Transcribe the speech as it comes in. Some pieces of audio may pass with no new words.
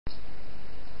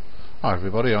Hi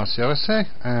everybody, RCOS here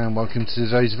and welcome to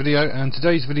today's video. And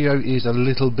today's video is a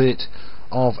little bit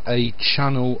of a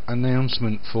channel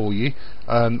announcement for you.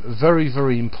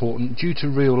 Very important. Due to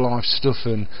real life stuff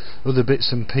and other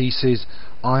bits and pieces,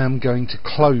 I am going to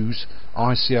close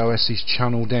ICOS's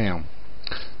channel down.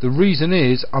 The reason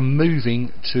is I'm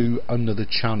moving to another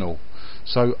channel,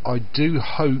 so I do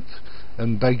hope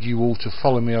and beg you all to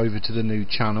follow me over to the new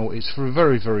channel. It's for a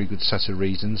very good set of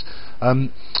reasons,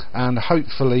 and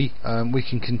hopefully we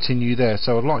can continue there.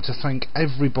 So I'd like to thank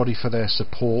everybody for their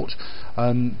support.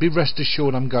 Be rest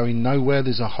assured I'm going nowhere.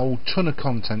 There's a whole ton of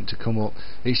content to come up.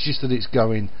 It's just that it's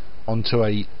going onto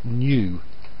a new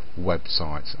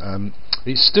website.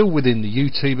 It's still within the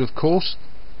YouTube, of course.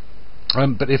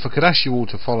 But if I could ask you all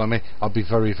to follow me, I'd be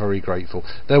very grateful.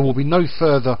 There will be no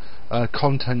further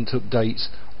content updates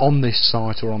on this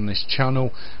site or on this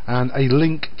channel, and a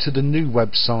link to the new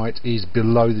website is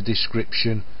below the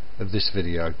description of this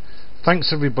video.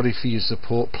 Thanks everybody for your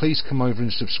support. Please come over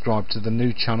and subscribe to the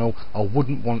new channel. I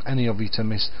wouldn't want any of you to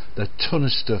miss the ton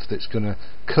of stuff that's going to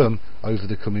come over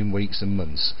the coming weeks and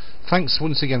months. Thanks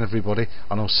once again everybody,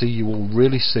 and I'll see you all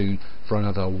really soon for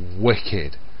another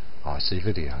wicked IC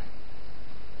video.